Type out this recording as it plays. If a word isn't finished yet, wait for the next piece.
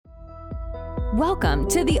Welcome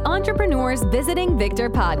to the Entrepreneurs Visiting Victor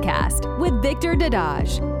podcast with Victor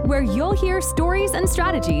Dadage, where you'll hear stories and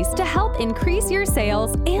strategies to help increase your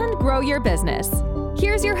sales and grow your business.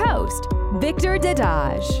 Here's your host, Victor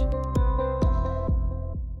Dadage.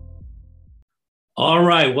 All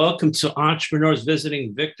right, welcome to Entrepreneurs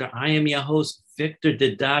Visiting Victor. I am your host, Victor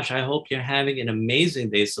Dadage. I hope you're having an amazing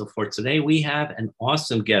day so far. Today, we have an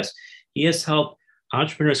awesome guest. He has helped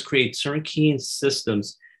entrepreneurs create turnkey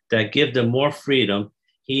systems that give them more freedom.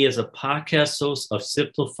 He is a podcast host of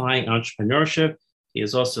Simplifying Entrepreneurship. He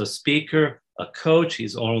is also a speaker, a coach.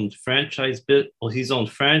 He's owned franchises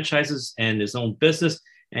and his own business,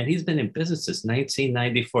 and he's been in business since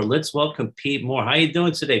 1994. Let's welcome Pete Moore. How are you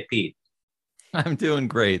doing today, Pete? I'm doing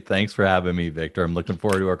great. Thanks for having me, Victor. I'm looking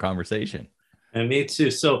forward to our conversation. And me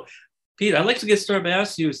too. So, Pete, I'd like to get started by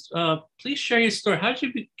asking you, please share your story. How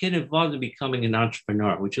did you get involved in becoming an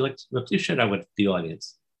entrepreneur? Would you like to please share that with the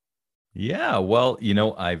audience? Yeah, well,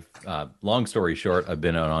 I've, long story short, I've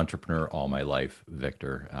been an entrepreneur all my life,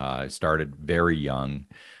 Victor. I started very young,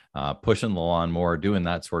 pushing the lawnmower, doing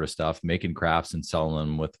that sort of stuff, making crafts and selling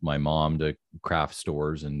them with my mom to craft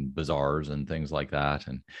stores and bazaars and things like that.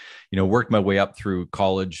 And, worked my way up through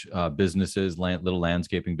college businesses, little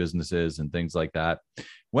landscaping businesses and things like that.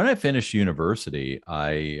 When I finished university,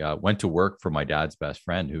 I went to work for my dad's best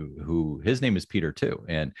friend, who his name is Peter too.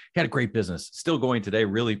 And he had a great business, still going today,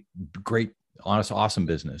 really great, honest, awesome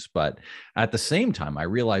business. But at the same time, I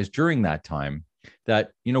realized during that time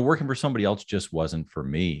that, working for somebody else just wasn't for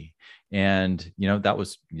me. And, that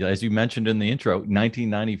was, as you mentioned in the intro,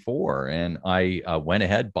 1994. And I went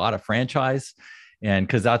ahead, bought a franchise. And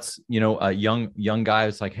because that's, a young guy,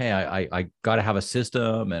 it's like, hey, I got to have a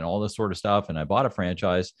system and all this sort of stuff. And I bought a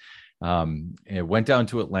franchise, and went down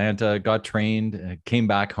to Atlanta, got trained, came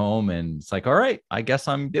back home, and it's like, all right, I guess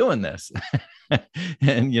I'm doing this.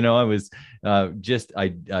 And, I was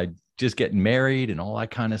I just getting married and all that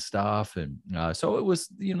kind of stuff. And so it was,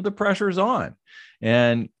 the pressure's on.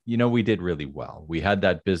 And, we did really well. We had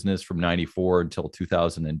that business from 94 until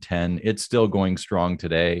 2010. It's still going strong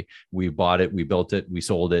today. We bought it, we built it, we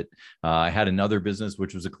sold it. I had another business,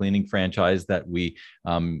 which was a cleaning franchise that we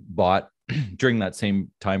bought during that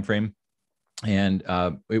same time frame. And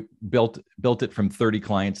it built it from 30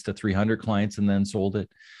 clients to 300 clients and then sold it.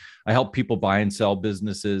 I help people buy and sell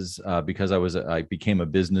businesses because I became a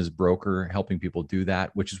business broker, helping people do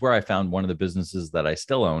that, which is where I found one of the businesses that I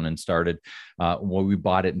still own and started. We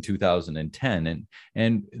bought it in 2010,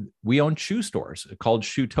 and we own shoe stores called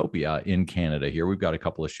Shoetopia in Canada. Here we've got a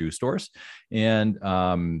couple of shoe stores, and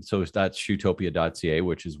so that's shoetopia.ca,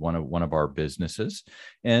 which is one of our businesses.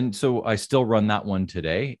 And so I still run that one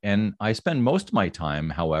today, and I spend most of my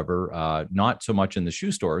time, however, not so much in the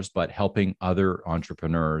shoe stores, but helping other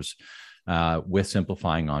entrepreneurs with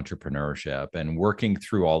simplifying entrepreneurship and working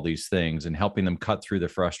through all these things and helping them cut through the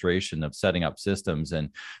frustration of setting up systems and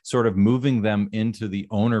sort of moving them into the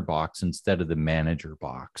owner box instead of the manager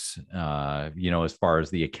box, as far as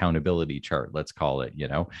the accountability chart, let's call it,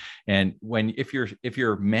 and if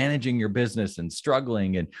you're managing your business and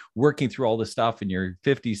struggling and working through all this stuff and you're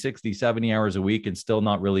 50, 60, 70 hours a week and still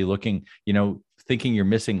not really looking, thinking you're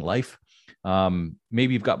missing life,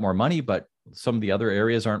 maybe you've got more money, but some of the other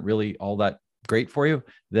areas aren't really all that great for you,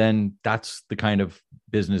 then that's the kind of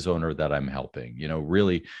business owner that I'm helping,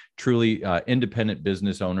 really, truly independent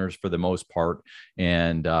business owners for the most part,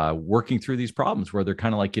 and working through these problems where they're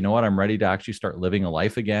kind of like, I'm ready to actually start living a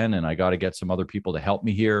life again. And I got to get some other people to help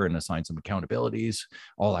me here and assign some accountabilities,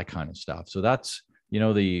 all that kind of stuff. So that's,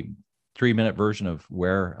 the 3-minute version of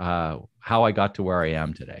how I got to where I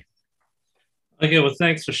am today. Okay, well,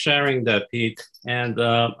 thanks for sharing that, Pete. And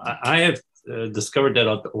I have discovered that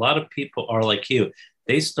a lot of people are like you.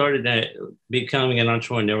 They started becoming an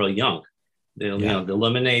entrepreneur when they were young. The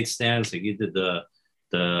lemonade stands, like you did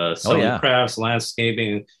the selling crafts,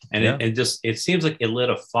 landscaping, and it seems like it lit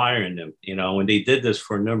a fire in them, when they did this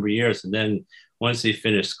for a number of years. And then once they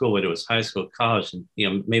finished school, whether it was high school, college, and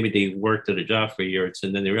maybe they worked at a job for a year or two,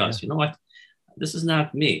 and then they realized, you know what, this is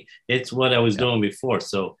not me. It's what I was doing before.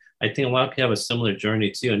 So I think a lot of people have a similar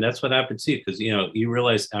journey too. And that's what happened to you, because, you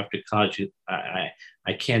realize after college,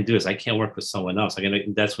 I can't do this. I can't work with someone else.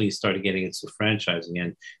 That's when you started getting into franchising.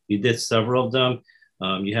 And you did several of them.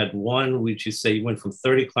 You had one, which you say you went from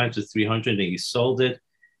 30 clients to 300 and you sold it.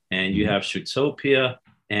 And you have Shoetopia.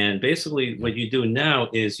 And basically what you do now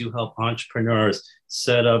is you help entrepreneurs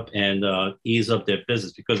set up and ease up their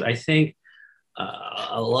business. Because I think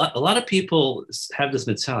a lot of people have this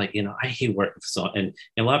mentality, I hate working for someone, and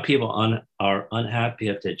a lot of people are unhappy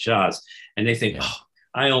at their jobs, and they think, oh,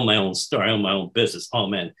 I own my own store, I own my own business. Oh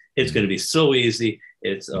man, it's going to be so easy.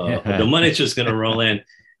 It's the money's just going to roll in.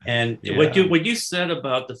 And what you said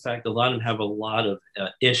about the fact that a lot of them have a lot of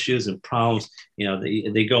issues and problems,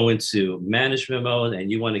 they go into management mode, and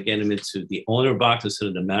you want to get them into the owner box instead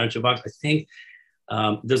of the manager box. I think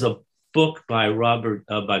there's a book by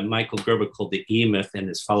Michael Gerber called The E-Myth, and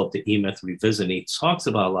his follow-up, The E-Myth Revisited. He talks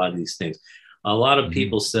about a lot of these things. A lot of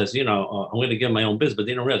people says, I'm going to get my own business, but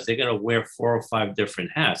they don't realize they're going to wear 4 or 5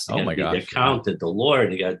 different hats. They got to be the accountant, the lawyer,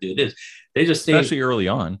 they got to do this. They just think, especially early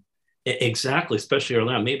on. Exactly, especially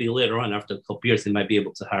early on. Maybe later on, after a couple of years, they might be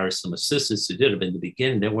able to hire some assistants to do it. But in the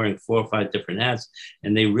beginning, they're wearing 4 or 5 different hats,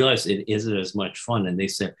 and they realize it isn't as much fun. And they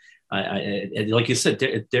said, like you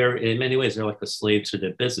said, they're in many ways they're like a slave to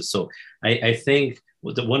their business. So I think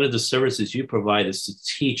one of the services you provide is to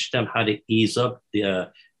teach them how to ease up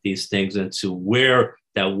these things and to wear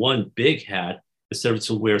that one big hat instead of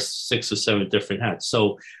to wear 6 or 7 different hats.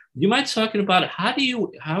 So you might talking about how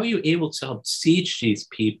are you able to help teach these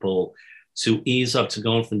people to ease up to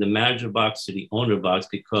going from the manager box to the owner box,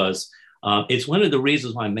 because it's one of the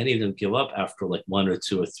reasons why many of them give up after like 1 or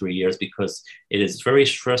 2 or 3 years, because it is very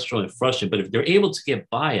stressful and frustrating. But if they're able to get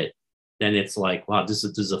by it, then it's like, wow, this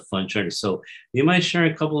is a fun journey. So you might share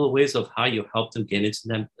a couple of ways of how you help them get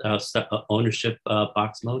into that ownership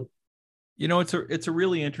box mode. It's a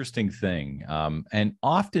really interesting thing. And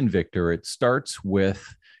often, Victor, it starts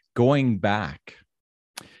with going back.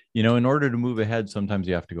 In order to move ahead, sometimes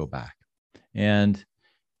you have to go back. And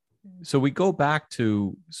so we go back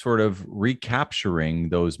to sort of recapturing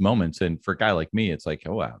those moments. And for a guy like me, it's like,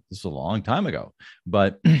 oh, wow, this is a long time ago.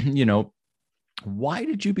 But, why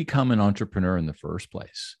did you become an entrepreneur in the first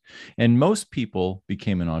place? And most people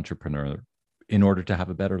became an entrepreneur in order to have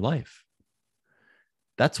a better life.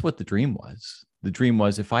 That's what the dream was. The dream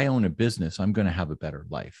was, if I own a business, I'm going to have a better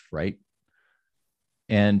life, right?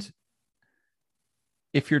 And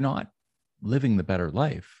if you're not living the better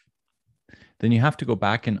life, then you have to go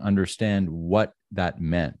back and understand what that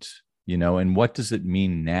meant, and what does it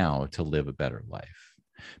mean now to live a better life?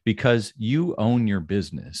 Because you own your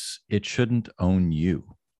business, it shouldn't own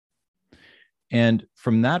you. And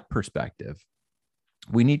from that perspective,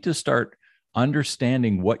 we need to start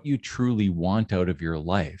understanding what you truly want out of your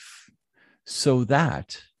life so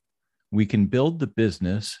that we can build the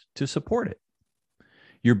business to support it.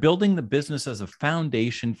 You're building the business as a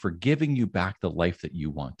foundation for giving you back the life that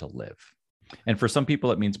you want to live. And for some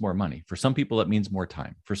people, it means more money. For some people, it means more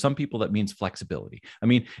time. For some people, that means flexibility. I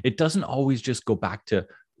mean, it doesn't always just go back to,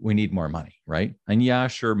 we need more money, right? And yeah,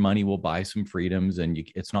 sure, money will buy some freedoms, and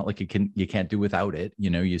it's not like you can't do without it.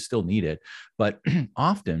 You still need it. But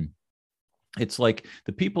often, it's like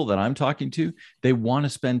the people that I'm talking to, they want to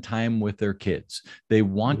spend time with their kids. They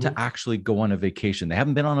want to actually go on a vacation. They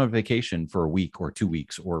haven't been on a vacation for a week or 2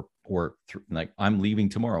 weeks or like I'm leaving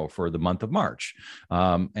tomorrow for the month of March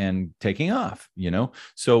and taking off,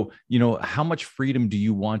 So, how much freedom do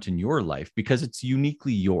you want in your life? Because it's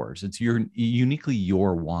uniquely yours. It's uniquely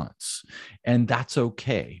your wants. And that's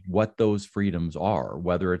okay. What those freedoms are,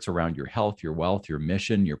 whether it's around your health, your wealth, your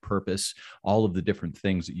mission, your purpose, all of the different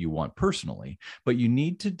things that you want personally. But you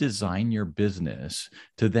need to design your business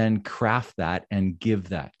to then craft that and give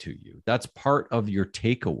that to you. That's part of your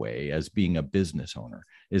takeaway as being a business owner,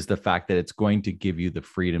 is the fact that it's going to give you the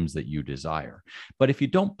freedoms that you desire. But if you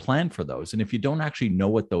don't plan for those, and if you don't actually know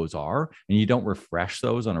what those are, and you don't refresh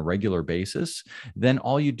those on a regular basis, then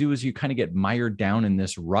all you do is you kind of get mired down in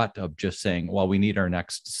this rut of just saying, well, we need our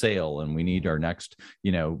next sale and we need our next,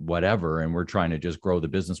 whatever. And we're trying to just grow the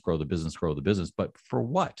business. But for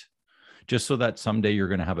what? Just so that someday you're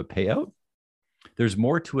going to have a payout? There's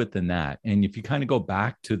more to it than that. And if you kind of go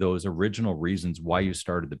back to those original reasons why you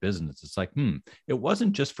started the business, it's like, it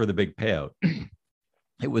wasn't just for the big payout.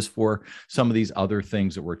 It was for some of these other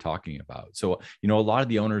things that we're talking about. So, a lot of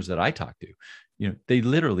the owners that I talk to, they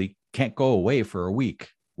literally can't go away for a week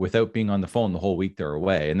without being on the phone the whole week they're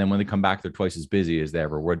away. And then when they come back, they're twice as busy as they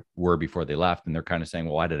ever were before they left. And they're kind of saying,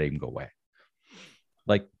 well, why did I even go away?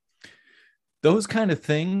 Like, those kind of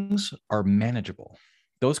things are manageable.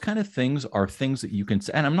 Those kind of things are things that you can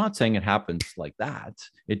say. And I'm not saying it happens like that.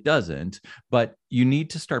 It doesn't. But you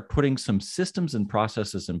need to start putting some systems and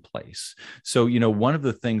processes in place. So, one of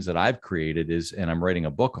the things that I've created is, and I'm writing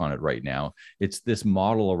a book on it right now, it's this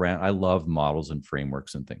model around, I love models and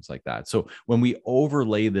frameworks and things like that. So when we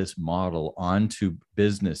overlay this model onto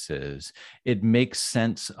businesses, it makes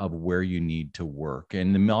sense of where you need to work.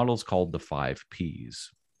 And the model is called the 5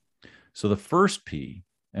 Ps. So the first P,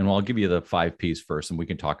 and I'll give you the 5 Ps first, and we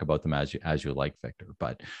can talk about them as you like, Victor.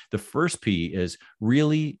 But the first P is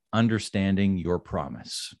really understanding your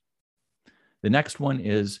promise. The next one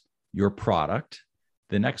is your product.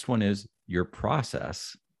 The next one is your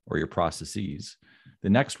process or your processes. The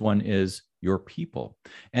next one is your people.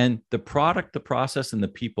 And the product, the process, and the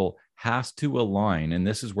people has to align. And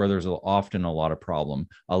this is where there's often a lot of problem,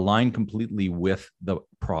 align completely with the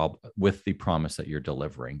promise that you're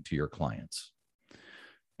delivering to your clients.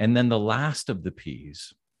 And then the last of the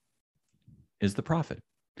P's is the profit.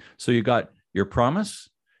 So you got your promise,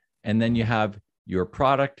 and then you have your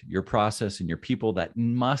product, your process, and your people that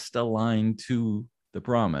must align to the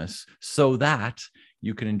promise so that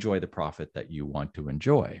you can enjoy the profit that you want to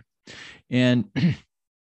enjoy. And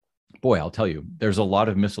boy, I'll tell you, there's a lot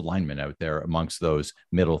of misalignment out there amongst those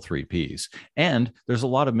middle three Ps. And there's a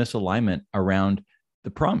lot of misalignment around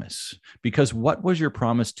the promise, because what was your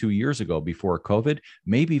promise 2 years ago before COVID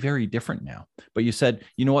may be very different now. But you said,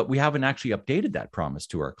 you know what, we haven't actually updated that promise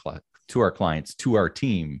to our clients, to our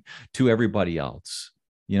team, to everybody else.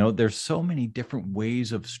 You know, there's so many different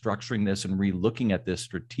ways of structuring this and re-looking at this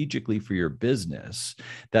strategically for your business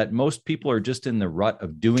that most people are just in the rut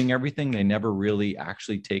of doing everything. They never really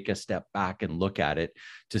actually take a step back and look at it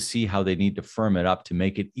to see how they need to firm it up to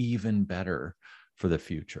make it even better for the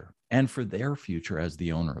future and for their future as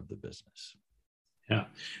the owner of the business. Yeah,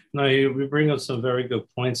 no, we bring up some very good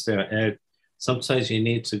points there, Ed. Sometimes you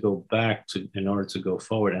need to go back in order to go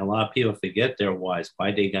forward. And a lot of people forget their whys,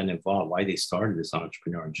 why they got involved, why they started this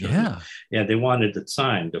entrepreneurial journey. Yeah, they wanted the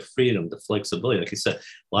time, the freedom, the flexibility. Like you said,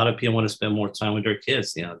 a lot of people want to spend more time with their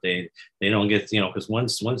kids. You know, they don't get, you know, because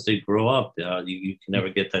once they grow up, you can never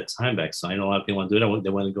get that time back. So I know a lot of people want to do that.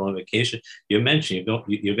 They want to go on vacation. You mentioned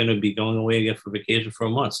you're going to be going away again for vacation for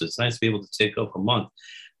a month. So it's nice to be able to take off a month.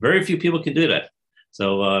 Very few people can do that.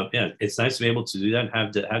 So yeah, it's nice to be able to do that,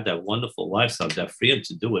 have that wonderful lifestyle, that freedom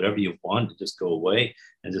to do whatever you want, to just go away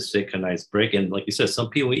and just take a nice break. And like you said, some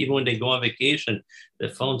people, even when they go on vacation, their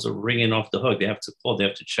phones are ringing off the hook. They have to call, they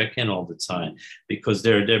have to check in all the time because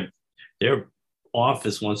their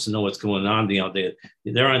office wants to know what's going on. You know,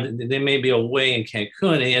 they may be away in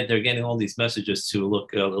Cancun, and yet they're getting all these messages to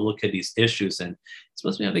look at these issues. And it's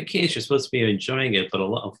supposed to be on vacation, you're supposed to be enjoying it, but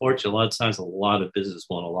unfortunately, a lot of times, a lot of business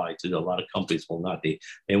won't allow you to do. A lot of companies will not. They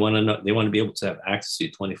want to know, they want to be able to have access to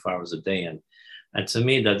you 24 hours a day, and to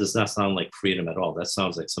me, that does not sound like freedom at all. That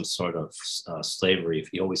sounds like some sort of slavery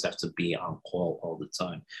if you always have to be on call all the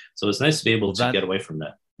time. So it's nice to be able to get away from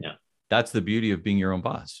that. Yeah, that's the beauty of being your own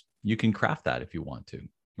boss. You can craft that if you want to,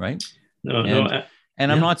 right?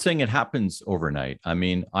 And I'm not saying it happens overnight. I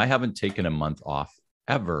mean, I haven't taken a month off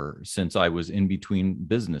ever since I was in between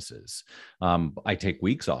businesses. I take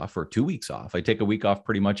weeks off or 2 weeks off. I take a week off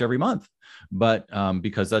pretty much every month, but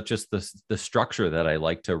because that's just the structure that I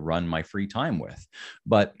like to run my free time with.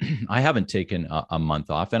 But I haven't taken a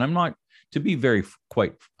month off, and I'm not, to be very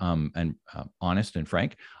quite honest and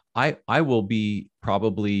frank, I will be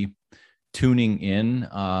probably tuning in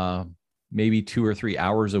maybe 2 or 3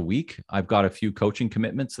 hours a week. I've got a few coaching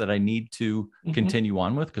commitments that I need to continue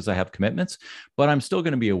on with because I have commitments, but I'm still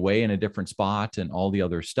going to be away in a different spot and all the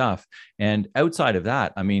other stuff. And outside of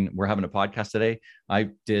that, I mean, we're having a podcast today.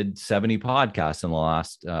 I did 70 podcasts in the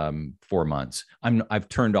last 4 months. I've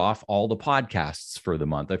turned off all the podcasts for the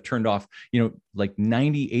month. I've turned off, like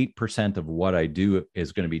 98% of what I do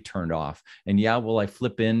is going to be turned off. And yeah, will I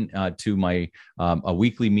flip in to my a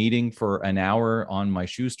weekly meeting for an hour on my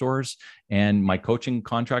shoe stores and my coaching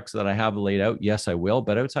contracts that I have laid out? Yes, I will.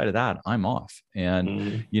 But outside of that, I'm off.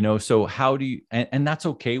 And, so how do you, and that's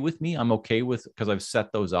okay with me. I'm okay with, because I've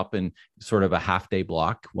set those up in sort of a half day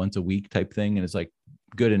block, once a week type thing. And it's like,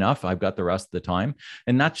 good enough. I've got the rest of the time.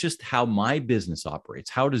 And that's just how my business operates.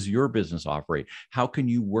 How does your business operate? How can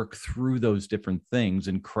you work through those different things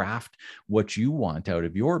and craft what you want out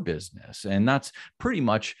of your business? And that's pretty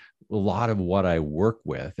much a lot of what I work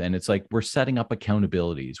with. And it's like, we're setting up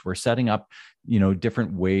accountabilities. We're setting up,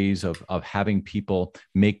 different ways of having people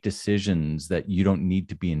make decisions that you don't need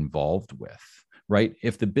to be involved with, right?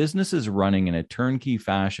 If the business is running in a turnkey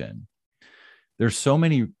fashion, there's so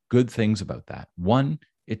many good things about that. One,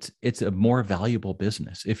 it's a more valuable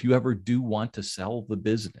business. If you ever do want to sell the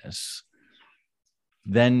business,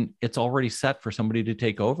 then it's already set for somebody to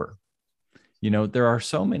take over. There are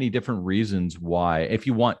so many different reasons why, if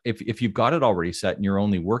you've got it already set and you're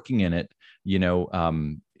only working in it,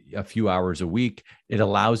 a few hours a week, it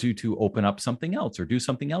allows you to open up something else or do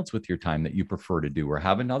something else with your time that you prefer to do, or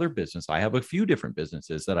have another business. I have a few different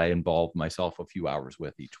businesses that I involve myself a few hours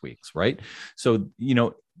with each week, right? So,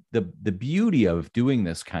 the beauty of doing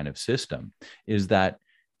this kind of system is that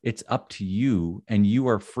it's up to you and you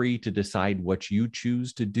are free to decide what you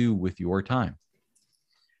choose to do with your time.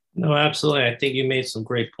 No, absolutely. I think you made some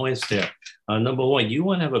great points there. Number one, you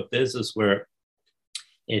want to have a business where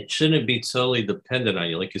it shouldn't be totally dependent on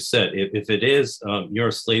you. Like you said, if it is, you're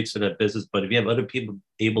a slave to that business. But if you have other people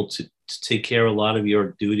able to take care of a lot of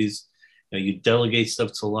your duties, you delegate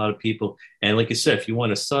stuff to a lot of people. And like you said, if you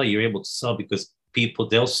want to sell, you're able to sell because people,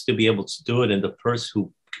 they'll still be able to do it. And the person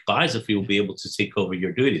who buys it for you will be able to take over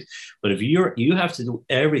your duties. But if you have to do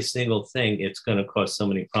every single thing, it's going to cause so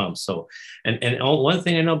many problems. So, one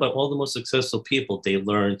thing I know about all the most successful people, they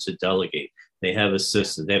learn to delegate. They have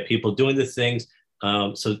assistants. They have people doing the things.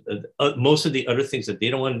 Most of the other things that they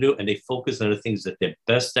don't want to do, and they focus on the things that they're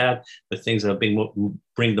best at, the things that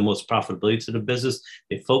bring the most profitability to the business.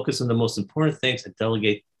 They focus on the most important things and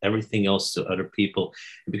delegate everything else to other people.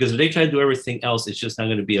 Because if they try to do everything else, it's just not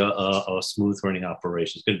going to be a smooth running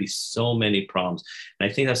operation. It's going to be so many problems. And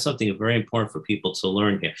I think that's something very important for people to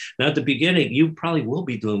learn here. Now, at the beginning, you probably will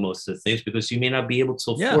be doing most of the things because you may not be able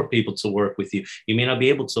to afford people to work with you. You may not be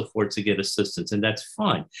able to afford to get assistance, and that's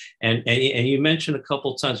fine. And you mentioned a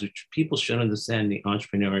couple of times, which people should understand the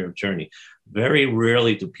entrepreneurial journey. Very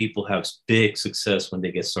rarely do people have big success when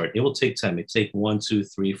they get started. It will take time. It takes 1, 2,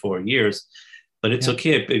 3, 4 years. But it's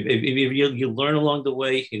okay. If you learn along the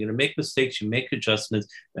way, you're going to make mistakes, you make adjustments.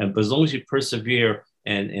 But as long as you persevere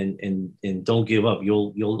and don't give up,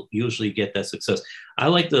 you'll usually get that success. I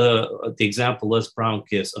like the example Les Brown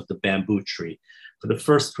gives of the bamboo tree. For the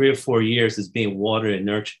first 3 or 4 years, it's being watered and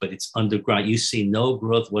nurtured, but it's underground. You see no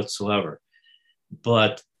growth whatsoever.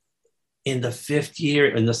 But in the 5th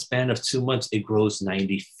year, in the span of 2 months, it grows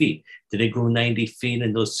 90 feet. Did it grow 90 feet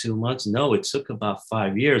in those 2 months? No, it took about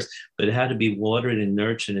 5 years, but it had to be watered and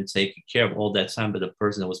nurtured and taken care of all that time by the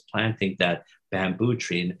person that was planting that bamboo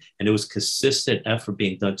tree. And it was consistent effort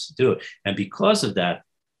being done to do it. And because of that,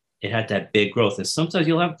 it had that big growth. And sometimes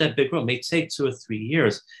you'll have that big growth. It may take 2 or 3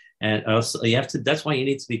 years. And also that's why you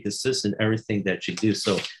need to be consistent in everything that you do.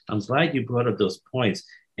 So I'm glad you brought up those points.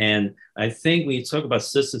 And I think when you talk about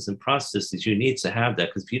systems and processes, you need to have that,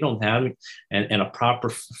 because if you don't have it and a proper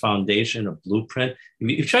foundation, a blueprint, if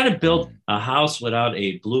you try to build a house without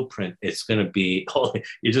a blueprint, it's going to be,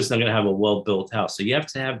 you're just not going to have a well-built house. So you have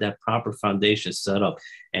to have that proper foundation set up,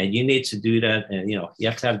 and you need to do that. And, you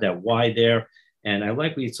have to have that why there. And I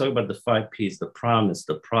like when you talk about the 5 Ps: the promise,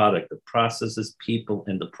 the product, the processes, people,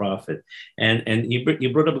 and the profit. And you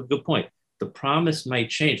brought up a good point. The promise might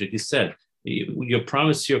change. Like you said, your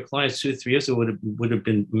promise to your clients 2 or 3 years ago would have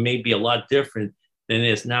been maybe a lot different than it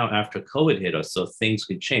is now after COVID hit us. So things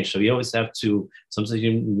could change. So you always have to, sometimes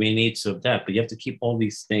you may need to adapt, but you have to keep all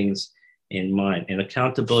these things in mind. And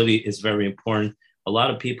accountability is very important. A lot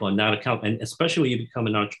of people are not accountable, and especially when you become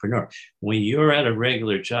an entrepreneur. When you're at a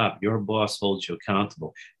regular job, your boss holds you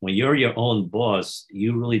accountable. When you're your own boss,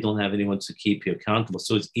 you really don't have anyone to keep you accountable.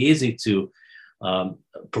 So it's easy to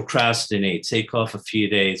procrastinate, take off a few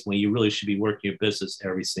days when you really should be working your business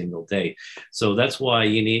every single day. So that's why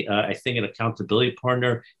you need, I think, an accountability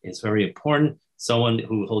partner is very important. Someone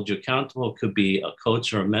who holds you accountable. Could be a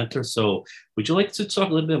coach or a mentor. So would you like to talk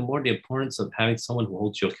a little bit more the importance of having someone who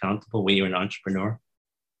holds you accountable when you're an entrepreneur?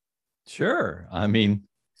 Sure. I mean,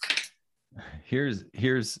 here's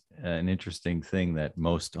an interesting thing that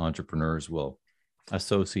most entrepreneurs will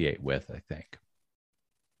associate with, I think.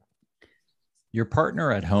 Your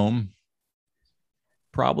partner at home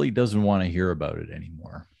probably doesn't want to hear about it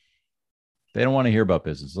anymore. They don't want to hear about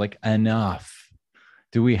business. Like, enough.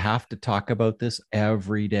 Do we have to talk about this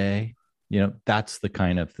every day? That's the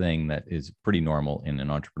kind of thing that is pretty normal in an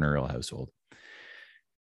entrepreneurial household.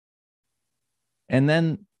 And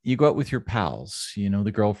then you go out with your pals,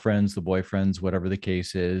 the girlfriends, the boyfriends, whatever the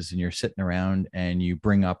case is, and you're sitting around and you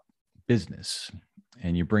bring up business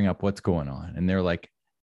and you bring up what's going on. And they're like,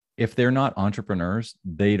 if they're not entrepreneurs,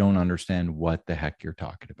 they don't understand what the heck you're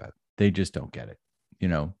talking about. They just don't get it,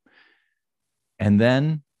 And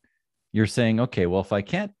then you're saying, okay, well, if I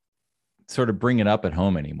can't sort of bring it up at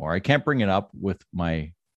home anymore, I can't bring it up with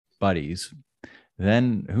my buddies,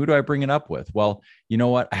 then who do I bring it up with? Well, you know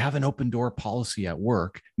what? I have an open door policy at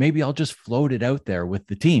work. Maybe I'll just float it out there with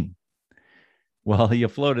the team. Well, you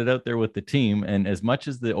float it out there with the team. And as much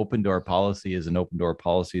as the open door policy is an open door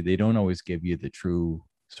policy, they don't always give you the true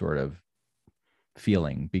sort of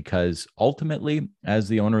feeling, because ultimately, as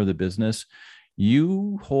the owner of the business,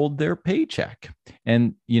 you hold their paycheck.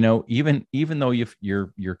 And even though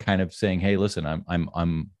you're kind of saying, hey, listen,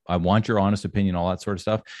 I want your honest opinion, all that sort of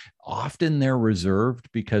stuff, often they're reserved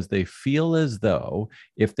because they feel as though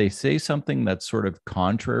if they say something that's sort of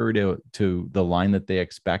contrary to the line that they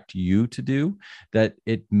expect you to do, that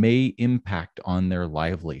it may impact on their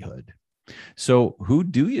livelihood. So who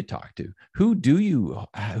do you talk to? Who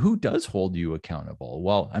does hold you accountable?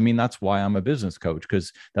 Well, I mean, that's why I'm a business coach,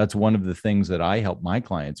 because that's one of the things that I help my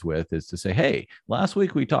clients with, is to say, hey, last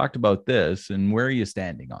week we talked about this, and where are you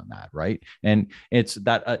standing on that? Right. And it's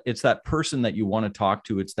that person that you want to talk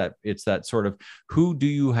to. It's that sort of, who do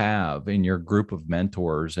you have in your group of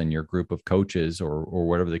mentors and your group of coaches, or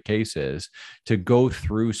whatever the case is, to go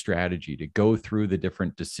through strategy, to go through the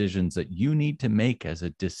different decisions that you need to make as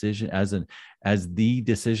the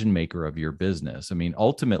decision maker of your business. I mean,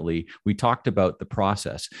 ultimately, we talked about the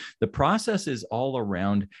process. The process is all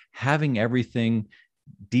around having everything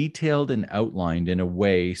detailed and outlined in a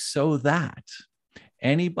way so that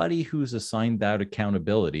anybody who's assigned that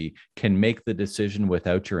accountability can make the decision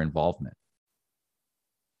without your involvement.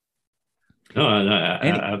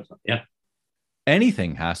 Yeah.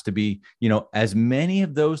 Anything has to be, as many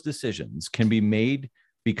of those decisions can be made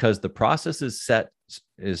because the process is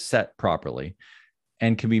set properly,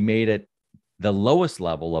 and can be made at the lowest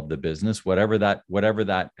level of the business, whatever that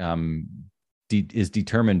is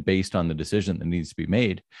determined based on the decision that needs to be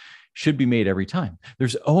made, should be made every time.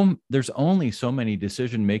 There's only so many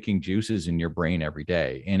decision-making juices in your brain every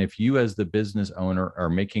day. And if you, as the business owner, are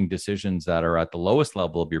making decisions that are at the lowest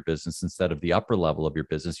level of your business instead of the upper level of your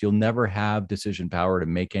business, you'll never have decision power to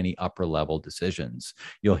make any upper level decisions.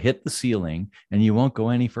 You'll hit the ceiling and you won't go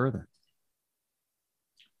any further.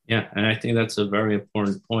 Yeah, and I think that's a very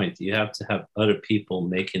important point. You have to have other people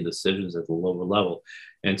making decisions at the lower level,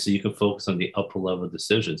 and so you can focus on the upper level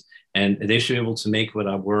decisions. And they should be able to make,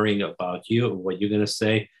 without worrying about you or what you're going to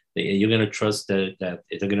say. You're going to trust that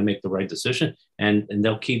they're going to make the right decision, and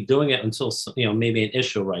they'll keep doing it until maybe an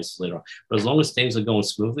issue arises later on. But as long as things are going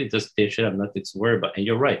smoothly, they should have nothing to worry about. And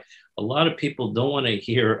you're right. A lot of people don't want to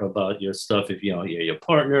hear about your stuff if your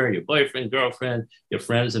partner, your boyfriend, girlfriend, your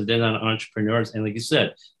friends have been entrepreneurs. And like you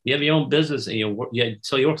said, you have your own business and you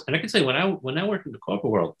tell your work. And I can say when I worked in the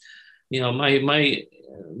corporate world,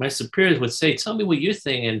 my superiors would say, "Tell me what you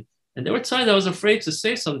think," and there were times I was afraid to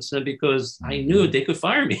say something to them because I knew they could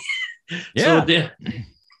fire me. Yeah.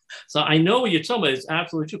 So I know what you're talking about. It's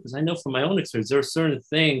absolutely true, because I know from my own experience, there are certain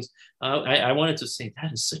things I wanted to say,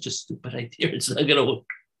 that is such a stupid idea. It's not going to work.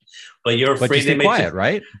 But you're afraid. But you stay quiet,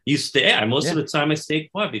 right? You stay. Yeah, most of the time I stay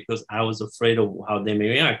quiet because I was afraid of how they may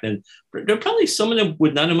react. And there are probably some of them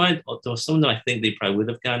would not have mind, although some of them I think they probably would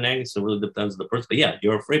have gotten angry. So it really depends on the person. But yeah,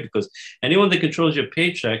 you're afraid because anyone that controls your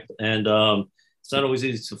paycheck, and it's not always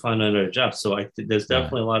easy to find another job. So there's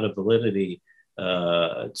definitely a lot of validity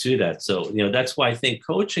to that. So that's why I think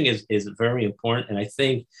coaching is very important. And I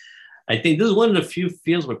think this is one of the few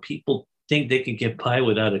fields where people think they can get by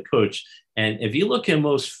without a coach. And if you look at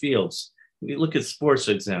most fields, if you look at sports,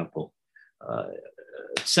 for example,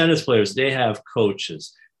 tennis players, they have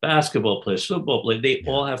coaches. Basketball players, football players, they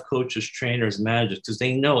all have coaches, trainers, managers, because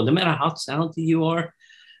they know no matter how talented you are,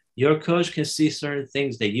 your coach can see certain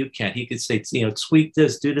things that you can't. He could say, tweak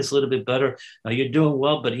this, do this a little bit better. You're doing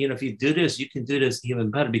well, but if you do this, you can do this even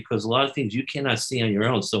better, because a lot of things you cannot see on your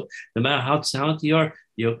own. So no matter how talented you are,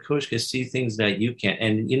 your coach can see things that you can't.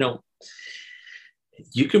 And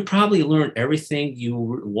you can probably learn everything you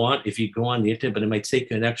want if you go on the internet, but it might take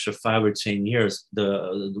you an extra 5 or 10 years.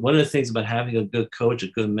 One of the things about having a good coach, a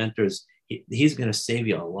good mentor, is he's going to save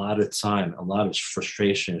you a lot of time, a lot of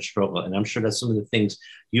frustration and struggle. And I'm sure that's some of the things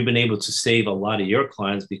you've been able to save a lot of your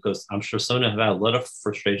clients, because I'm sure some of them have had a lot of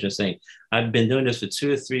frustration saying, I've been doing this for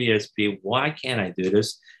 2 or 3 years, Pete, why can't I do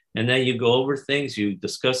this? And then you go over things, you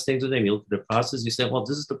discuss things with them, you look at the process, you say, well,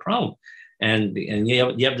 this is the problem. And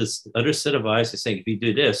you have this other set of eyes saying, if you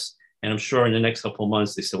do this, and I'm sure in the next couple of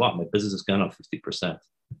months, they say, wow, my business has gone up 50%.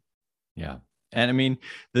 Yeah. And I mean,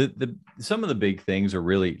 some of the big things are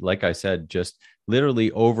really, like I said, just literally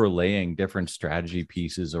overlaying different strategy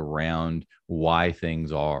pieces around why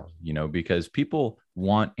things are, because people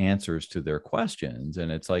want answers to their questions.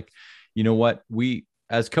 And it's like, what, we,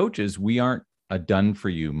 as coaches, we aren't a done for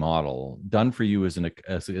you model. Done for you as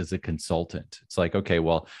a consultant. It's like, okay,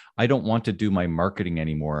 well, I don't want to do my marketing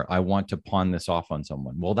anymore. I want to pawn this off on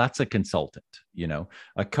someone. Well, that's a consultant.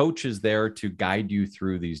 A coach is there to guide you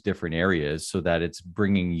through these different areas so that it's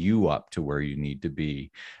bringing you up to where you need to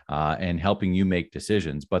be, and helping you make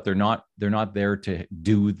decisions, but they're not there to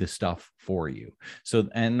do the stuff for you. So,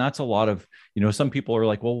 and that's a lot of, some people are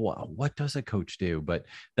like, well, what does a coach do? But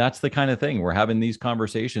that's the kind of thing. We're having these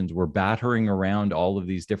conversations, we're battering around all of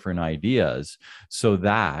these different ideas so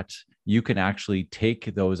that you can actually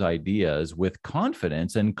take those ideas with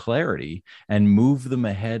confidence and clarity and move them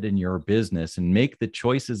ahead in your business and make the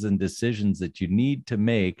choices and decisions that you need to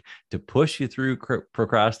make to push you through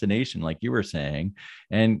procrastination, like you were saying,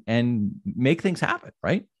 and make things happen,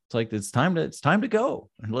 right? It's like, it's time to go,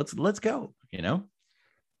 and let's go, you know?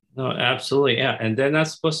 No, absolutely. Yeah. And they're not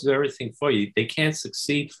supposed to do everything for you. They can't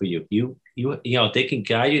succeed for you. You know, they can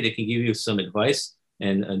guide you, they can give you some advice,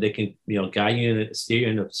 and they can, guide you and steer you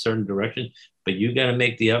in a certain direction, but you got to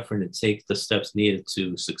make the effort and take the steps needed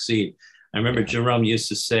to succeed. I remember Jerome used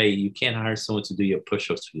to say, you can't hire someone to do your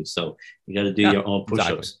push-ups for you. So you got to do your own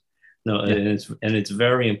push-ups. Exactly. No, and it's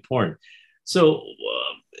very important. So,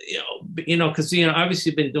 because, obviously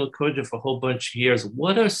you've been doing coaching for a whole bunch of years.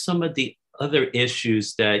 What are some of the other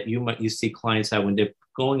issues that you see clients have when they're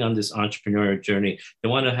going on this entrepreneurial journey? They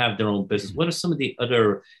want to have their own business. What are some of the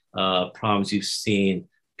other problems you've seen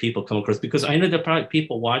people come across? Because I know there are probably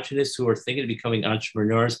people watching this who are thinking of becoming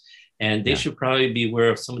entrepreneurs, and they should probably be aware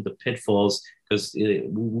of some of the pitfalls, because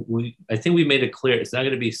I think we made it clear it's not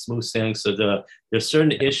going to be smooth sailing. So there's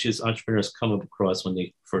certain issues entrepreneurs come up across when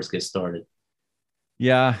they first get started.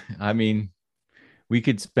 Yeah, I mean, we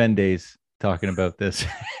could spend days talking about this.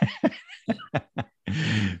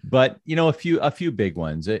 But a few big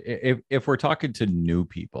ones. If we're talking to new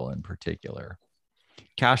people in particular,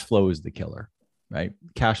 cash flow is the killer, right?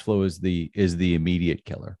 Cash flow is the immediate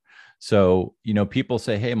killer. So, people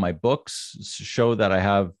say, hey, my books show that I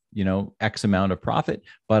have, X amount of profit,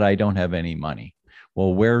 but I don't have any money.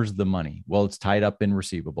 Well, where's the money? Well, it's tied up in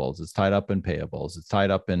receivables. It's tied up in payables. It's tied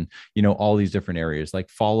up in, all these different areas. Like,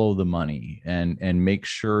 follow the money and make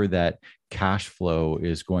sure that cash flow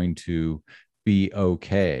is going to be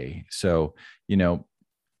okay. So,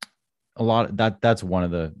 a lot of that's one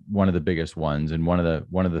of the biggest ones. And one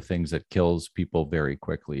of the things that kills people very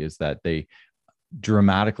quickly is that they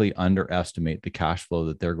dramatically underestimate the cash flow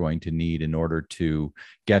that they're going to need in order to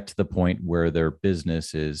get to the point where their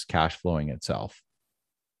business is cash flowing itself.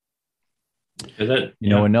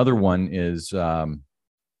 Another one is not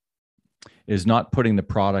putting the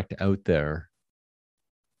product out there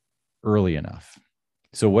early enough.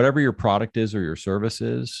 So whatever your product is or your service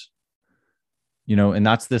is, and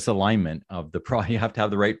that's this alignment of you have to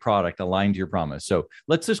have the right product aligned to your promise. So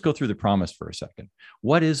let's just go through the promise for a second.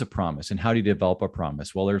 What is a promise and how do you develop a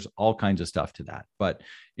promise? Well, there's all kinds of stuff to that. But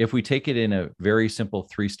if we take it in a very simple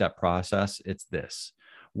 3-step process, it's this.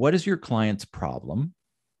 What is your client's problem?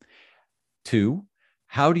 2,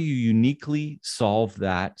 how do you uniquely solve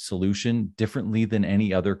that solution differently than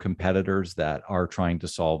any other competitors that are trying to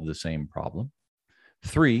solve the same problem?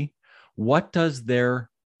 3, what does their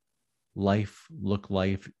life look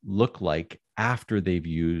like after they've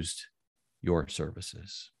used your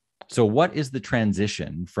services? So what is the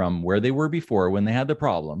transition from where they were before when they had the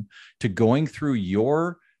problem to going through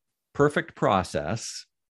your perfect process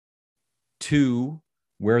to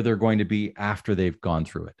where they're going to be after they've gone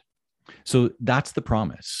through it? So that's the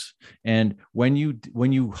promise. And when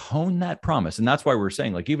you hone that promise, and that's why we're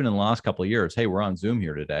saying, like, even in the last couple of years, hey, we're on Zoom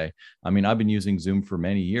here today. I mean, I've been using Zoom for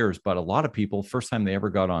many years, but a lot of people, first time they ever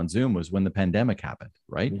got on Zoom was when the pandemic happened,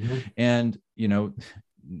 right? Mm-hmm. And,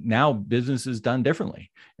 now business is done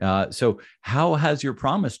differently. So how has your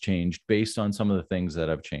promise changed based on some of the things that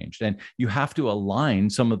have changed? And you have to align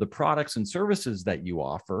some of the products and services that you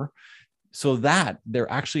offer so that they're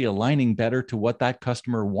actually aligning better to what that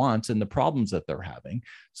customer wants and the problems that they're having,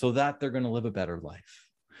 so that they're going to live a better life.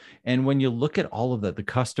 And when you look at all of the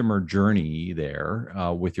customer journey there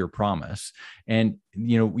with your promise, and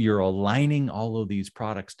you're aligning all of these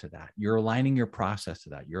products to that, you're aligning your process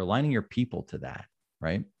to that, you're aligning your people to that,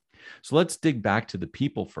 right? So let's dig back to the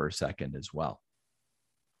people for a second as well.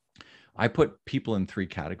 I put people in 3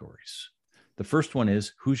 categories. The first one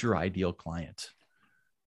is, who's your ideal client?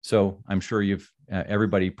 So I'm sure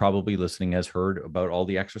everybody probably listening has heard about all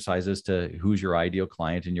the exercises to who's your ideal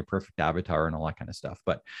client and your perfect avatar and all that kind of stuff.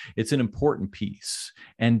 But it's an important piece.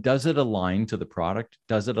 And does it align to the product?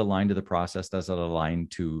 Does it align to the process? Does it align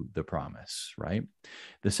to the promise, right?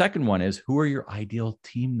 The second one is, who are your ideal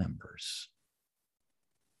team members,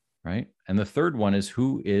 right? And the third one is,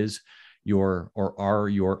 who is are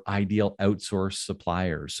your ideal outsourced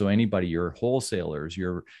suppliers? So anybody, your wholesalers,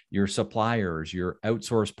 your suppliers, your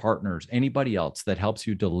outsourced partners, anybody else that helps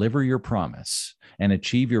you deliver your promise and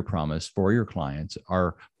achieve your promise for your clients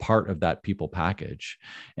are part of that people package.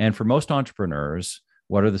 And for most entrepreneurs,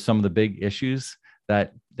 what are some of the big issues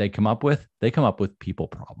that they come up with? They come up with people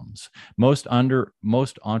problems. Most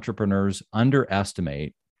entrepreneurs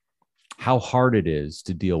underestimate how hard it is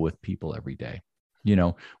to deal with people every day.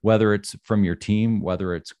 Whether it's from your team,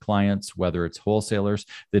 whether it's clients, whether it's wholesalers,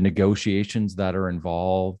 the negotiations that are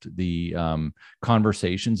involved, the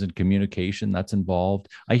conversations and communication that's involved.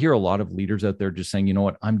 I hear a lot of leaders out there just saying, you know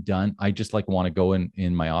what, I'm done. I just want to go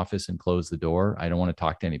in my office and close the door. I don't want to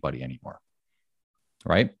talk to anybody anymore.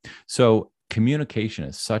 Right. So communication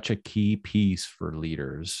is such a key piece for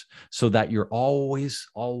leaders, so that you're always,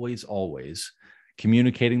 always, always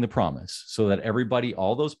communicating the promise, so that everybody,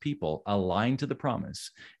 all those people, align to the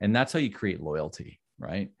promise. And that's how you create loyalty,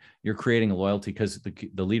 right? You're creating loyalty because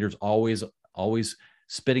the leaders always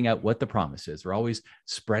spitting out what the promise is. They're always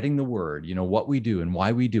spreading the word, what we do and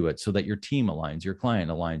why we do it, so that your team aligns, your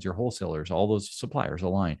client aligns, your wholesalers, all those suppliers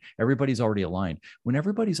align. Everybody's already aligned. When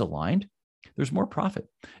everybody's aligned, there's more profit.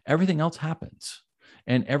 Everything else happens.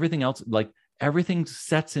 And everything else, everything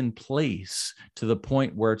sets in place to the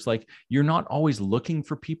point where it's like, you're not always looking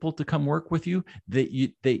for people to come work with you.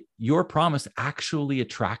 Your promise actually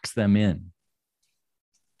attracts them in.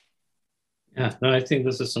 Yeah, no, I think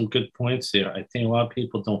this is some good points here. I think a lot of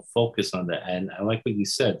people don't focus on that. And I like what you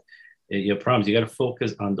said, your problems, you got to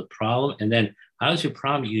focus on the problem. And then how does your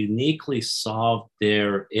problem uniquely solve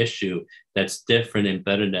their issue that's different and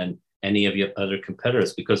better than any of your other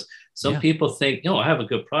competitors? Because some people think, I have a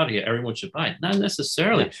good product here, everyone should buy it. Not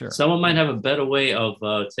necessarily. Yeah, sure. Someone might have a better way of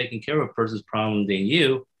taking care of a person's problem than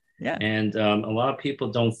you. Yeah. And a lot of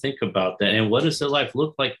people don't think about that. And what does their life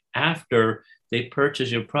look like after they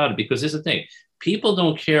purchase your product? Because here's the thing, people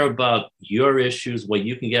don't care about your issues, what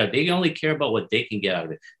you can get out of it. They only care about what they can get out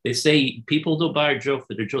of it. They say people don't buy a drill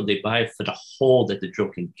for the drill, they buy it for the hole that the drill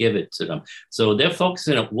can give it to them. So they're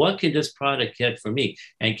focusing on, what can this product get for me?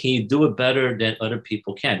 And can you do it better than other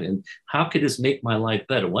people can? And how could this make my life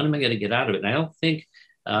better? What am I going to get out of it? And I don't think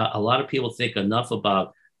a lot of people think enough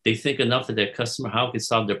about, they think enough of their customer, how it can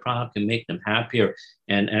solve their problem, how it can make them happier.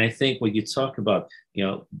 And I think when you talk about,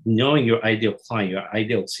 knowing your ideal client, your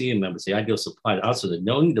ideal team members, the ideal supplier, also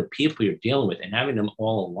knowing the people you're dealing with and having them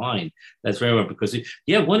all aligned, that's very important. Because if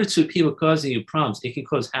you have one or two people causing you problems, it can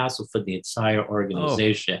cause hassle for the entire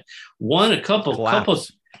organization. A couple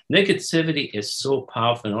negativity is so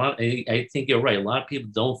powerful. And I think you're right. A lot of people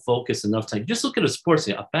don't focus enough time. Just look at a sports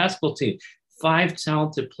team, a basketball team. 5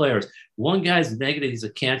 talented players. One guy's negative, he's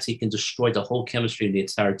a cancer, he can destroy the whole chemistry of the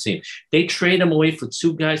entire team. They trade him away for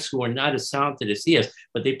 2 guys who are not as talented as he is,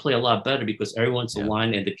 but they play a lot better because everyone's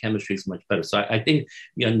aligned and the chemistry is much better. So I think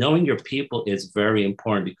knowing your people is very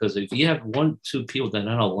important, because if you have 1, 2 people that are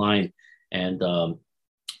not aligned and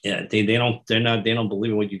they don't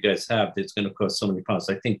believe in what you guys have, it's going to cause so many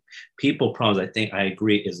problems. I think people problems, I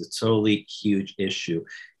agree, is a totally huge issue.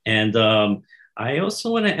 And I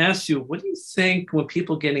also want to ask you, what do you think when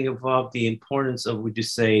people getting involved, the importance of, would you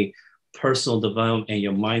say, personal development and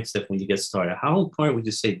your mindset when you get started? How important would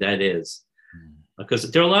you say that is? Because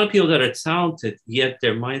there are a lot of people that are talented, yet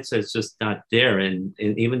their mindset is just not there. And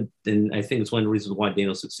I think it's one of the reasons why they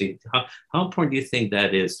don't succeed. How important do you think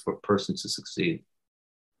that is for a person to succeed?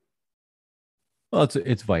 Well,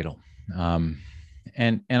 it's vital.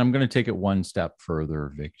 And I'm going to take it one step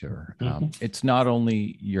further, Victor. It's not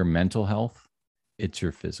only your mental health, it's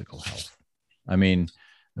your physical health. I mean,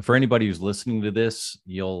 for anybody who's listening to this,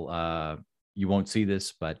 you won't see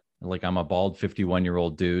this, but I'm a bald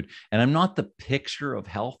 51-year-old dude, and I'm not the picture of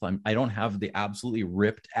health. I don't have the absolutely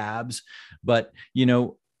ripped abs, but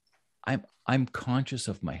I'm conscious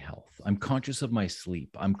of my health. I'm conscious of my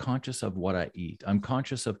sleep. I'm conscious of what I eat. I'm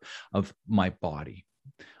conscious of my body,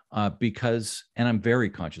 and I'm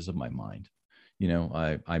very conscious of my mind.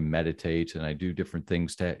 I meditate and I do different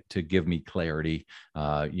things to give me clarity,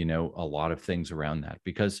 a lot of things around that,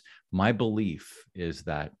 because my belief is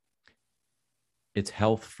that it's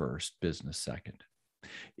health first, business second.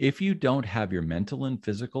 If you don't have your mental and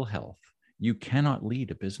physical health, you cannot lead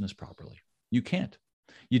a business properly. You can't.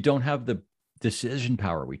 You don't have the decision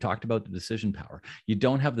power. We talked about the decision power. You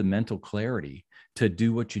don't have the mental clarity to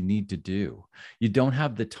do what you need to do. You don't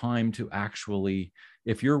have the time to actually,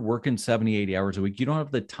 if you're working 70, 80 hours a week, you don't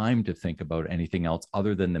have the time to think about anything else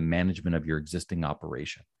other than the management of your existing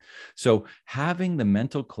operation. So having the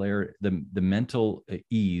mental clarity, the mental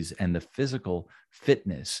ease and the physical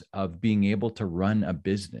fitness of being able to run a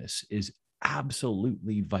business is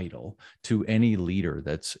absolutely vital to any leader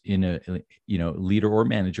that's in a, leader or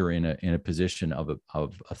manager in a position of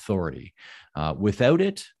authority. Without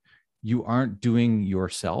it, you aren't doing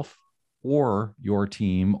yourself or your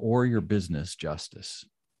team or your business justice.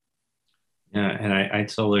 Yeah, and I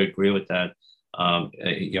totally agree with that.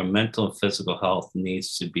 Your mental and physical health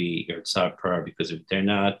needs to be your top priority, because if they're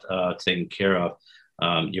not taken care of,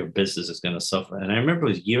 your business is going to suffer. And I remember it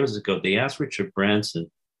was years ago, they asked Richard Branson,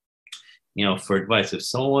 for advice. If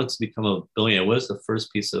someone wants to become a billionaire, what is the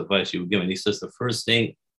first piece of advice you would give? And he says, the first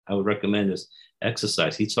thing I would recommend is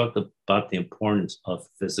exercise. He talked about the importance of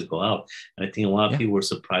physical health. And I think a lot of people were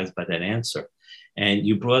surprised by that answer. And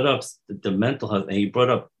you brought up the mental health, and you brought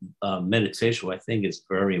up meditation, which I think is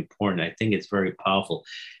very important. I think it's very powerful.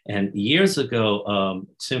 And years ago,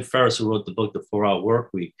 Tim Ferriss, who wrote the book, The 4 Hour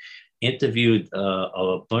Workweek, interviewed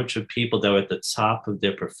a bunch of people that were at the top of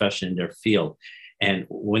their profession in their field. And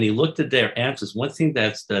when he looked at their answers, one thing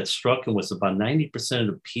that struck him was about 90% of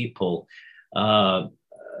the people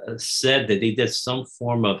said that they did some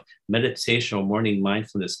form of meditation or morning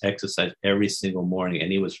mindfulness exercise every single morning.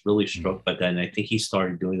 And he was really struck by that. And I think he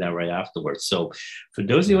started doing that right afterwards. So for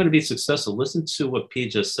those of you who want to be successful, listen to what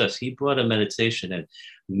Pete just says. He brought a meditation, and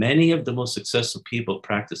many of the most successful people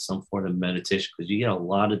practice some form of meditation because you get a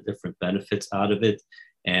lot of different benefits out of it.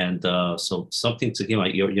 And so something to give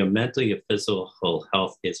out, your mental, your physical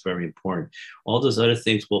health is very important. All those other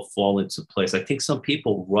things will fall into place. I think some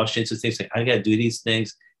people rush into things like, I got to do these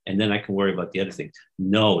things, and then I can worry about the other things.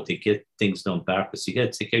 No, they get things done backwards. You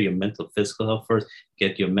got to take care of your mental, physical health first,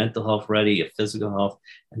 get your mental health ready, your physical health,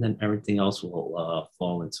 and then everything else will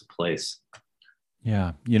fall into place.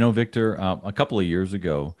 Yeah. Victor, a couple of years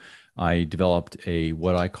ago, I developed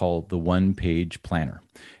what I call the one-page planner.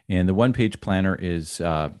 And the one-page planner is,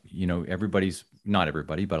 everybody's, not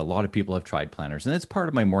everybody, but a lot of people have tried planners. And it's part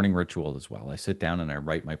of my morning ritual as well. I sit down and I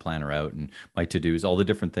write my planner out and my to-dos, all the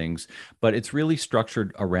different things. But it's really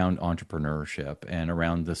structured around entrepreneurship and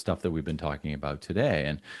around the stuff that we've been talking about today.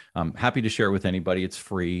 And I'm happy to share it with anybody. It's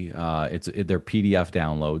free. They're PDF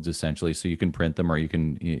downloads, essentially. So you can print them or you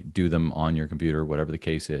can do them on your computer, whatever the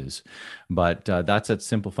case is. But that's at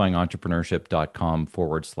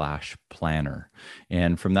simplifyingentrepreneur.com/planner.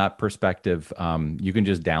 And from that perspective, you can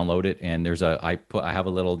just download it. And I have a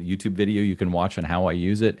little YouTube video you can watch on how I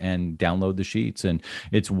use it and download the sheets. And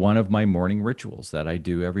it's one of my morning rituals that I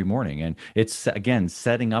do every morning. And it's, again,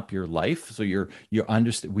 setting up your life. So you're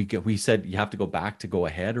we said you have to go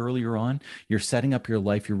ahead earlier on. You're setting up your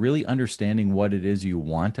life. You're really understanding what it is you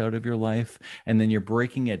want out of your life. And then you're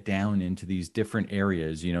breaking it down into these different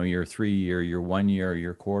areas, your 3 year, your 1 year,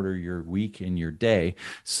 your quarter, your week, and your day,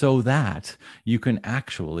 so that you can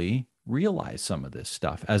actually realize some of this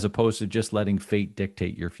stuff as opposed to just letting fate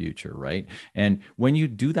dictate your future, right? And when you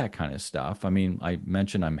do that kind of stuff, I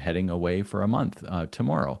mentioned I'm heading away for a month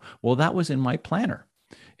tomorrow. Well, that was in my planner.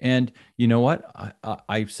 And you know what?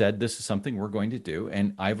 I've said this is something we're going to do,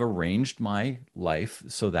 and I've arranged my life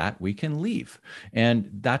so that we can leave. And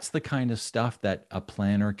that's the kind of stuff that a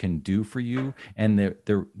planner can do for you. And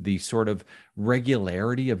the sort of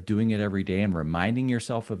regularity of doing it every day and reminding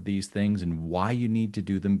yourself of these things and why you need to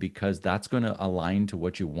do them, because that's going to align to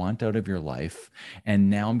what you want out of your life. And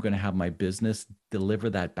now I'm going to have my business deliver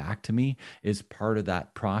that back to me, is part of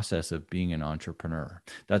that process of being an entrepreneur.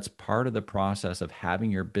 That's part of the process of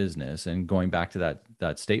having your business. And going back to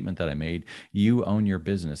that statement that I made, you own your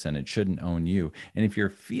business and it shouldn't own you. And if you're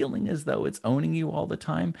feeling as though it's owning you all the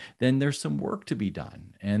time, then there's some work to be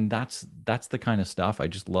done. And that's the kind of stuff I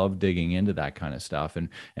just love digging into, that kind of stuff,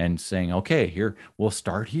 and saying, okay, here, we'll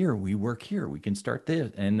start here. We work here. We can start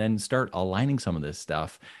this, and then start aligning some of this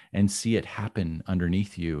stuff and see it happen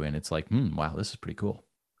underneath you. And it's like, wow, this is pretty cool.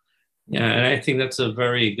 Yeah, and I think that's a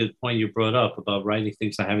very good point you brought up about writing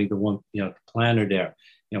things and having the planner there.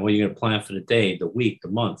 What you're going to plan for the day, the week, the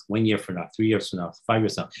month, 1 year from now, 3 years from now, 5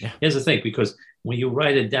 years from now. Yeah. Here's the thing, because when you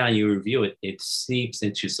write it down, you review it, it seeps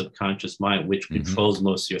into your subconscious mind, which controls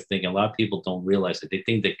most of your thinking. A lot of people don't realize it. They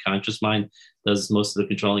think the conscious mind does most of the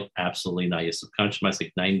controlling. Absolutely not. Your subconscious mind is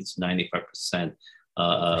like 90 to 95%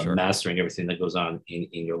 sure. Mastering everything that goes on in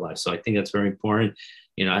your life. So I think that's very important.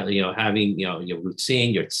 Having your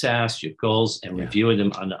routine, your tasks, your goals, and reviewing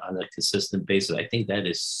them on a consistent basis. I think that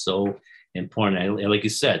is so important. And like you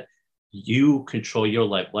said, you control your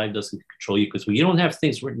life. Life doesn't control you, because when you don't have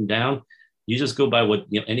things written down, you just go by what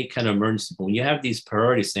any kind of emergency. But when you have these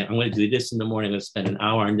priorities, saying, I'm going to do this in the morning, I'm going to spend an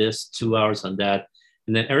hour on this, 2 hours on that,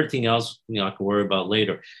 and then everything else, I can worry about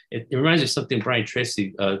later. It reminds me of something Brian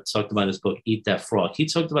Tracy talked about in his book, Eat That Frog. He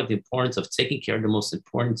talked about the importance of taking care of the most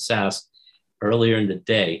important tasks earlier in the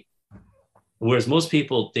day. Whereas most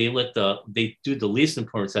people, they do the least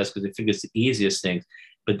important tasks because they figure it's the easiest thing.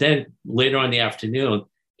 But then later on in the afternoon,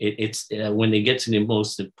 it's when they get to the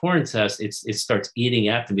most important test, it starts eating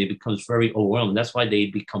at them. It becomes very overwhelming. That's why they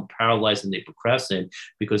become paralyzed and they procrastinate,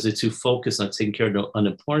 because they're too focused on taking care of the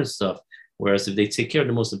unimportant stuff. Whereas if they take care of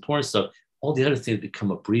the most important stuff, all the other things become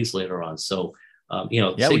a breeze later on. So,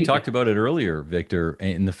 we talked about it earlier, Victor,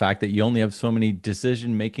 and the fact that you only have so many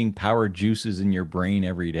decision-making power juices in your brain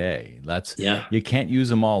every day. You can't use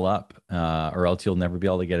them all up, or else you'll never be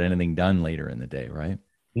able to get anything done later in the day, right?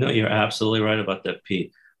 No, you're absolutely right about that,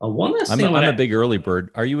 Pete. One last thing. I'm a big early bird.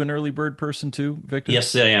 Are you an early bird person too, Victor?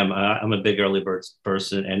 Yes, I am. I'm a big early bird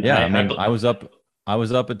person. And I was up I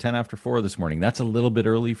was up at 10 after 4 this morning. That's a little bit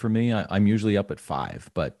early for me. I'm usually up at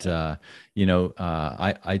 5, but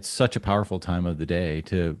it's such a powerful time of the day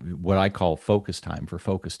to what I call focus time for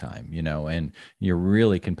focus time, and you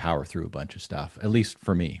really can power through a bunch of stuff, at least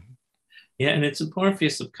for me. Yeah, and it's important for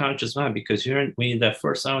your subconscious mind because when you're that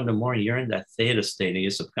first hour in the morning, you're in that theta state, and your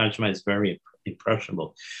subconscious mind is very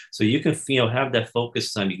impressionable. So you can feel have that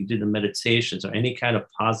focus time. You can do the meditations or any kind of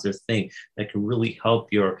positive thing that can really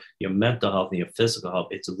help your mental health and your physical health.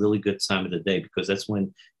 It's a really good time of the day because that's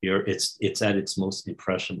when it's at its most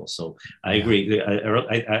impressionable. So I agree.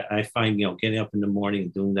 I find getting up in the morning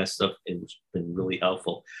and doing that stuff it's been really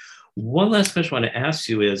helpful. One last question I want to ask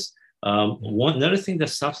you is. Another thing that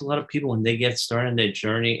stops a lot of people when they get started on their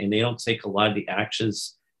journey and they don't take a lot of the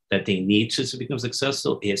actions that they need to become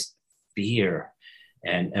successful is fear.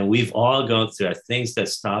 And we've all gone through that, things that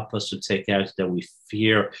stop us to take action that we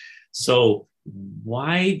fear. So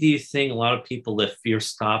why do you think a lot of people let fear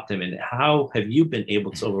stop them? And how have you been able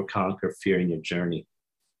to overcome fear in your journey?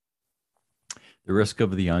 The risk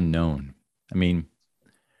of the unknown. I mean,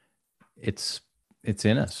 it's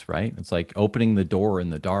in us, right? It's like opening the door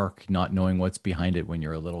in the dark, not knowing what's behind it when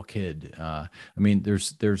you're a little kid. I mean,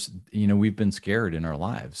 there's, we've been scared in our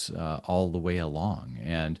lives all the way along.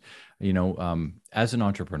 And, as an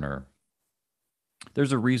entrepreneur,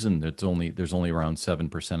 there's a reason there's only around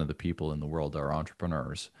 7% of the people in the world are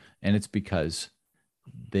entrepreneurs. And it's because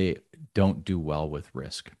they don't do well with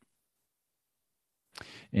risk.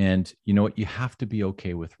 And you know what? You have to be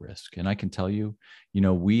okay with risk. And I can tell you,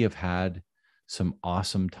 we have had some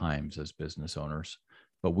awesome times as business owners,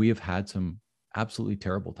 but we have had some absolutely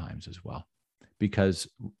terrible times as well, because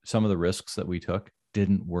some of the risks that we took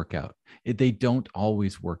didn't work out. They don't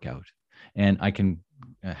always work out. And I can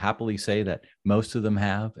happily say that most of them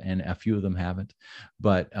have, and a few of them haven't,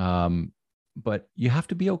 but you have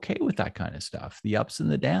to be okay with that kind of stuff, the ups and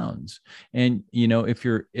the downs. And,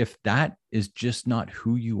 if that is just not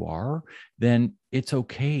who you are, then it's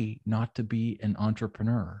okay not to be an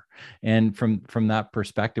entrepreneur. And from that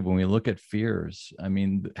perspective, when we look at fears, I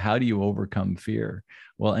mean, how do you overcome fear?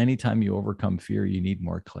 Well, anytime you overcome fear, you need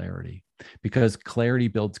more clarity, because clarity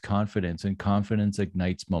builds confidence, and confidence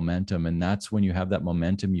ignites momentum. And that's when you have that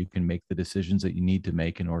momentum, you can make the decisions that you need to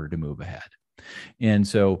make in order to move ahead. And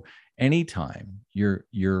so anytime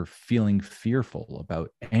you're feeling fearful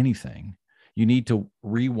about anything, you need to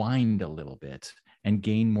rewind a little bit and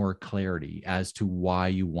gain more clarity as to why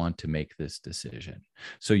you want to make this decision.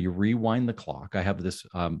 So you rewind the clock. I have this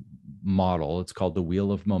model. It's called the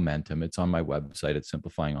Wheel of Momentum. It's on my website at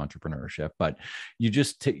Simplifying Entrepreneurship. But you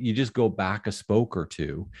just go back a spoke or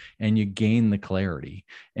two and you gain the clarity.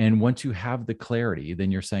 And once you have the clarity,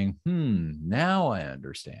 then you're saying, now I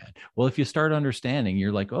understand. Well, if you start understanding,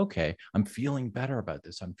 you're like, okay, I'm feeling better about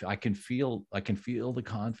this. I can feel the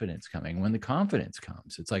confidence coming. When the confidence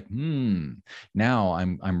comes, it's like, now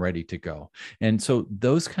I'm ready to go. And so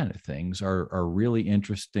those kind of things are really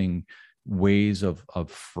interesting ways of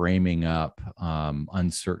framing up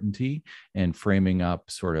uncertainty and framing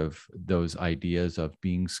up sort of those ideas of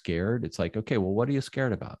being scared. It's like, okay, well, what are you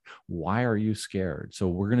scared about? Why are you scared? So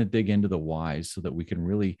we're going to dig into the whys so that we can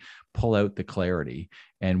really pull out the clarity.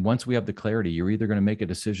 And once we have the clarity, you're either going to make a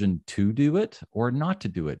decision to do it or not to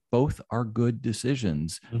do it. Both are good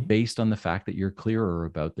decisions based on the fact that you're clearer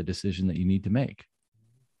about the decision that you need to make.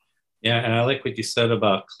 Yeah, and I like what you said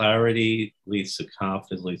about clarity leads to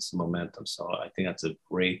confidence, leads to momentum. So I think that's a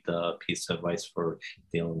great piece of advice for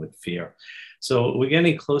dealing with fear. So we're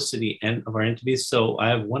getting close to the end of our interview. So I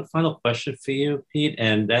have one final question for you, Pete,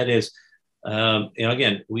 and that is,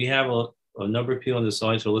 again, we have a number of people in this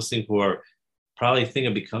audience who are listening who are probably thinking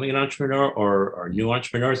of becoming an entrepreneur or new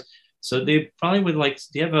entrepreneurs. So they probably would like,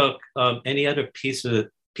 do you have any other piece of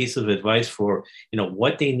advice for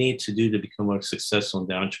what they need to do to become more successful in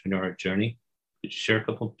the entrepreneurial journey? Could you share a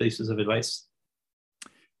couple of pieces of advice?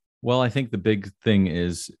 Well, I think the big thing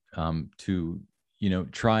is to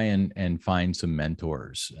try and find some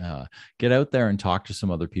mentors. Get out there and talk to some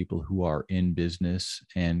other people who are in business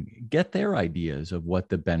and get their ideas of what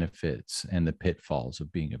the benefits and the pitfalls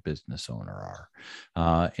of being a business owner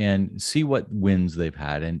are, and see what wins they've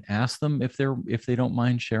had, and ask them if they don't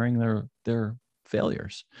mind sharing their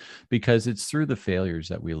failures, because it's through the failures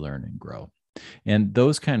that we learn and grow. And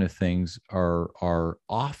those kind of things are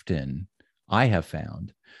often, I have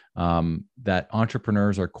found, that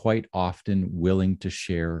entrepreneurs are quite often willing to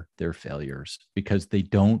share their failures because they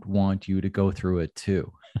don't want you to go through it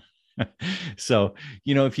too. So,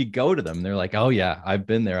 if you go to them, they're like, oh yeah, I've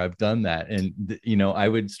been there, I've done that. And, I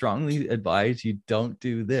would strongly advise you don't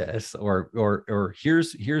do this, or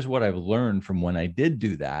here's what I've learned from when I did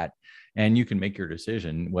do that. and you can make your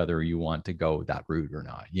decision whether you want to go that route or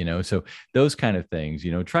not, so those kind of things,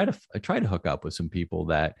 try to hook up with some people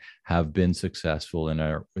that have been successful and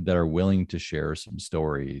that are willing to share some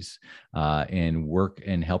stories and work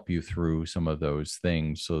and help you through some of those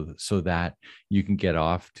things so that you can get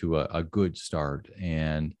off to a good start.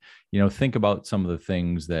 And think about some of the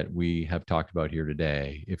things that we have talked about here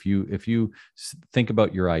today. If you think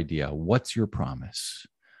about your idea, what's your promise?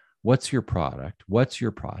 What's your product? What's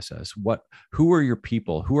your process? Who are your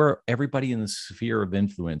people? Who are everybody in the sphere of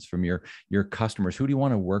influence from your customers? Who do you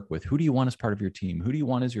want to work with? Who do you want as part of your team? Who do you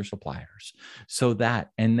want as your suppliers?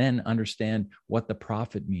 And then understand what the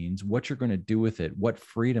profit means, what you're going to do with it, what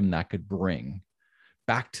freedom that could bring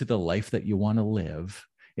back to the life that you want to live.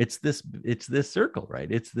 It's this circle,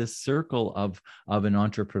 right? It's this circle of an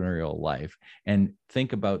entrepreneurial life. And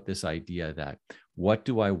think about this idea that what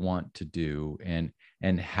do I want to do and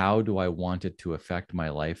how do I want it to affect my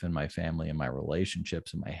life and my family and my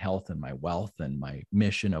relationships and my health and my wealth and my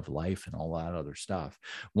mission of life and all that other stuff.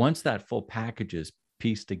 Once that full package is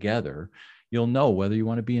pieced together, you'll know whether you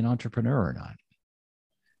want to be an entrepreneur or not.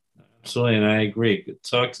 Absolutely, and I agree.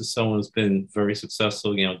 Talk to someone who's been very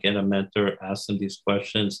successful. Get a mentor, ask them these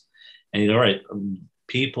questions, and you're right.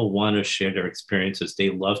 People want to share their experiences. They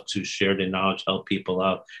love to share their knowledge, help people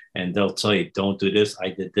out, and they'll tell you, "Don't do this. I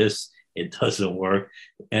did this. It doesn't work."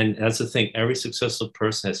 And that's the thing. Every successful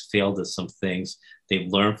person has failed at some things.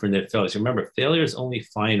 They've learned from their failures. Remember, failure is only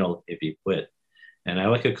final if you quit. And I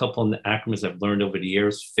like a couple of acronyms I've learned over the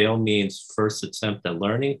years. Fail means first attempt at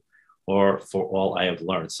learning, or for all I have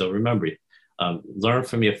learned. So remember, learn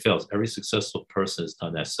from your fails. Every successful person has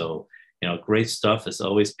done that. So, great stuff as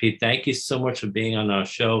always, Pete. Thank you so much for being on our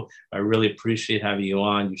show. I really appreciate having you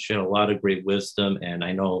on. You shared a lot of great wisdom, and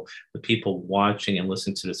I know the people watching and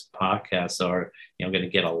listening to this podcast are, going to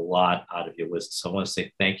get a lot out of your wisdom. So I want to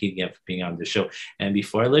say thank you again for being on the show. And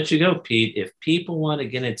before I let you go, Pete, if people want to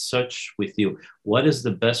get in touch with you, what is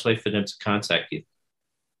the best way for them to contact you?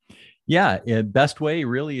 Yeah, best way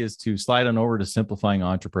really is to slide on over to Simplifying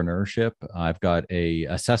Entrepreneurship. I've got a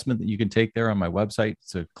assessment that you can take there on my website.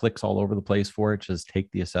 So clicks all over the place for it. Just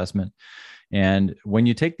take the assessment. And when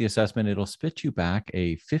you take the assessment, it'll spit you back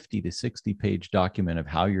a 50 to 60 page document of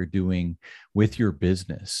how you're doing with your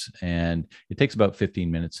business. And it takes about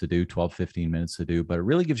 15 minutes to do, 15 minutes to do, but it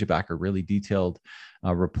really gives you back a really detailed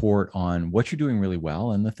report on what you're doing really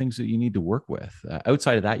well and the things that you need to work with.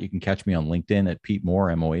 Outside of that, you can catch me on LinkedIn at Pete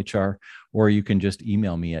Mohr, MOHR, or you can just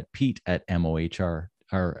email me at Pete@mohr,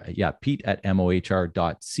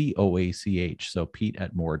 Pete@mohr.coach. So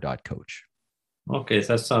Pete@mohr.coach. Okay,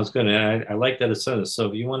 that sounds good. And I like that assessment. So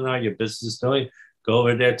if you want to know how your business is doing, go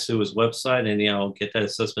over there to his website and get that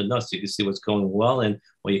assessment done so you can see what's going well and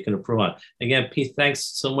what you can improve on. Again, Pete, thanks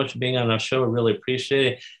so much for being on our show. I really appreciate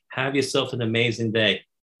it. Have yourself an amazing day.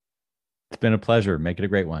 It's been a pleasure. Make it a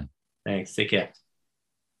great one. Thanks. Take care.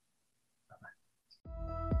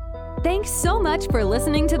 Thanks so much for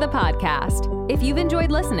listening to the podcast. If you've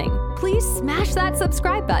enjoyed listening, please smash that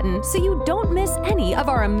subscribe button so you don't miss any of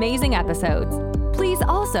our amazing episodes. Please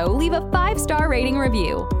also leave a 5-star rating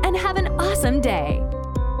review and have an awesome day.